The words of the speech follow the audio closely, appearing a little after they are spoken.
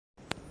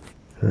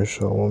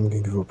Shalom,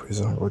 can give a praise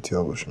and glory to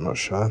Yahweh Shema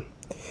Shai.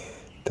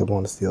 Tell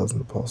one of the elders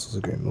and apostles,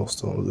 a great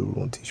millstone, the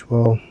rule and teach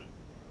well.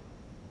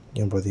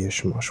 Young brother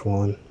Yeshua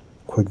Shwan.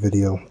 Quick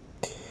video.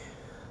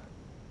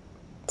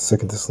 2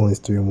 Thessalonians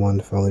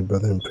 3:1. Finally,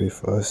 brethren, pray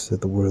for us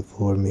that the word of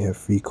the Lord may have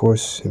free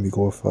course and be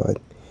glorified,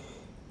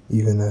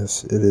 even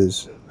as it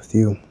is with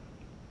you.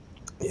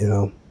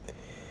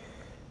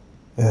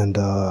 And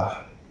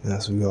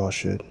that's what we all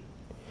should.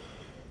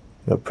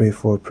 Pray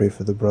for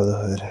the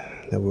brotherhood,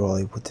 that we're all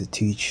able to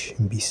teach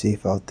and be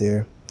safe out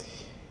there.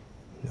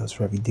 It's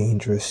very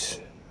dangerous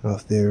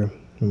out there.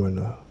 We're in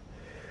a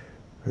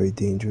very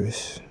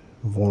dangerous,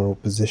 vulnerable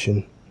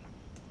position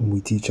when we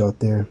teach out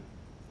there.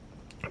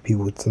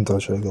 People would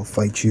sometimes try to go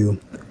fight you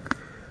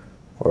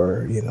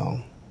or,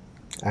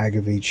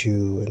 aggravate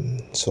you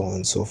and so on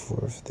and so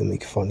forth. They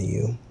make fun of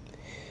you.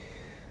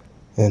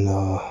 And,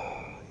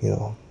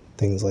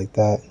 things like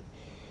that.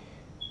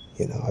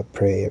 I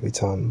pray every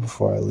time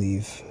before I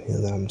leave,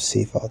 that I'm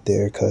safe out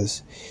there,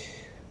 because,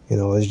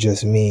 it's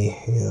just me,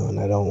 and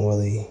I don't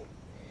really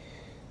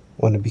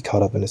want to be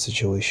caught up in a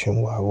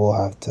situation where I will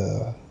have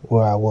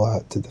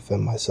to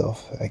defend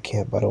myself. I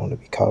can't, but I don't want to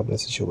be caught up in a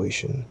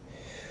situation,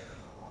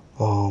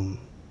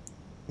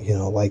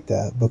 like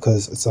that,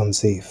 because it's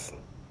unsafe.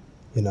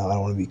 I don't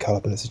want to be caught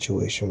up in a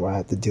situation where I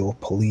have to deal with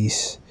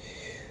police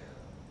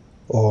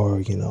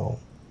or,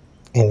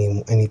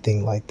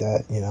 anything like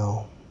that,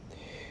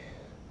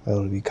 I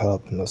don't want to be caught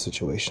up in a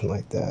situation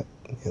like that,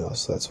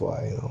 so that's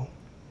why,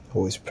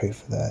 always pray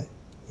for that.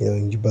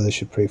 And your brothers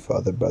should pray for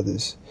other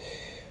brothers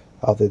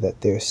out there,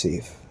 that they're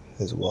safe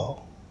as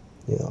well,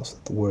 so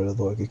that the word of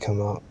the Lord could come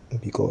out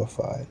and be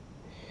glorified.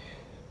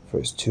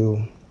 Verse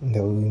 2,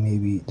 that we may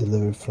be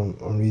delivered from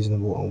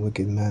unreasonable and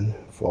wicked men,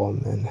 for all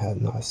men have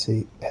not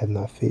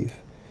faith.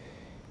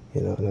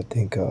 And I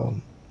think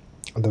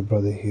the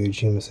brother here,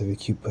 James of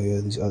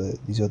Acupa,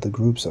 these other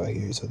groups out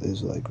here, these other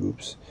Israelite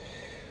groups,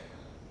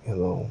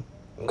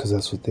 because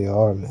that's what they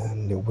are,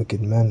 man. They're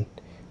wicked men,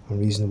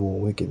 unreasonable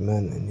wicked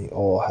men, and they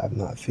all have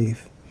not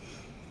faith.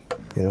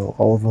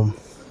 All of them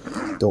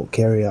don't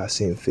carry our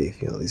same faith.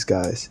 These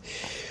guys,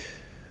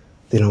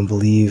 they don't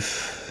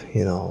believe,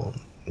 in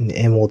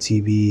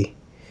MOTB.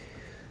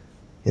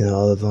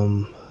 All of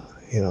them,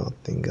 I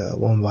think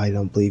one guy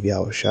don't believe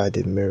Yahweh Shai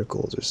did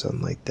miracles or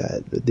something like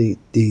that. But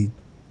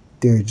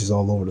they're just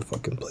all over the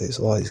fucking place.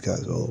 A lot of these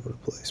guys are all over the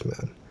place,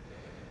 man.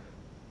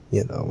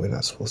 We're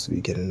not supposed to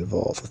be getting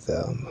involved with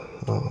them.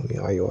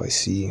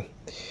 IOIC,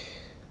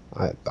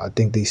 I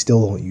think they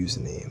still don't use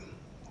the name.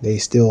 They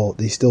still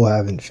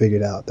haven't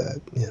figured out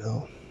that,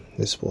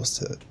 they're supposed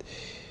to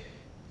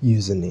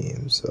use the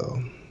name.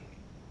 So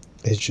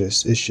it's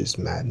just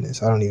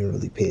madness. I don't even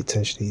really pay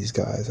attention to these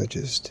guys. I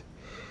just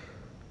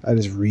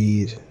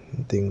read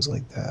and things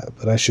like that.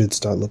 But I should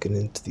start looking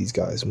into these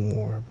guys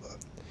more. But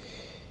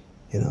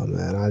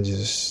man,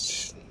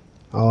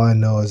 all I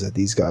know is that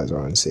these guys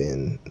aren't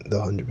saying the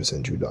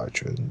 100% true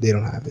doctrine. They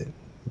don't have it,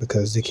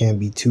 because they can't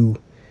be two.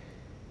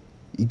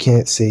 You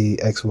can't say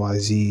X, Y,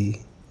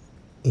 Z,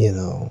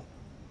 and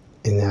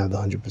have the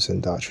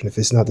 100% doctrine. If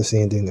it's not the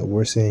same thing that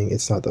we're saying,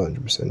 it's not the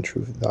 100%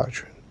 truth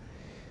doctrine.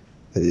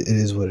 It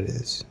is what it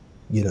is,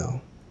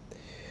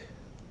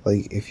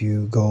 Like, if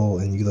you go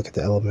and you look at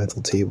the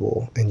elemental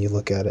table and you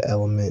look at an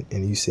element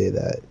and you say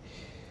that,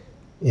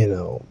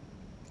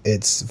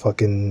 it's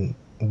fucking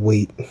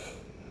weight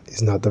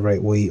is not the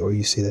right weight, or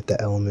you say that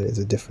the element is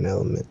a different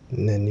element,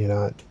 and then you're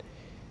not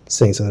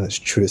saying something that's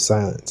true to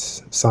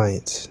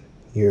science.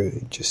 You're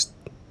just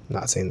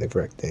not saying the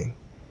correct thing.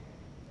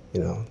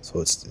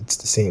 So it's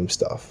the same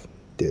stuff.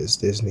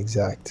 There's an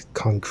exact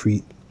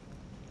concrete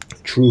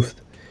truth,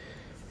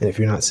 and if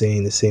you're not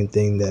saying the same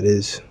thing that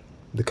is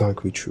the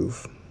concrete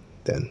truth,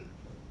 then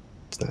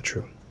it's not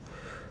true.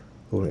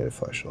 We'll get a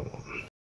flash on.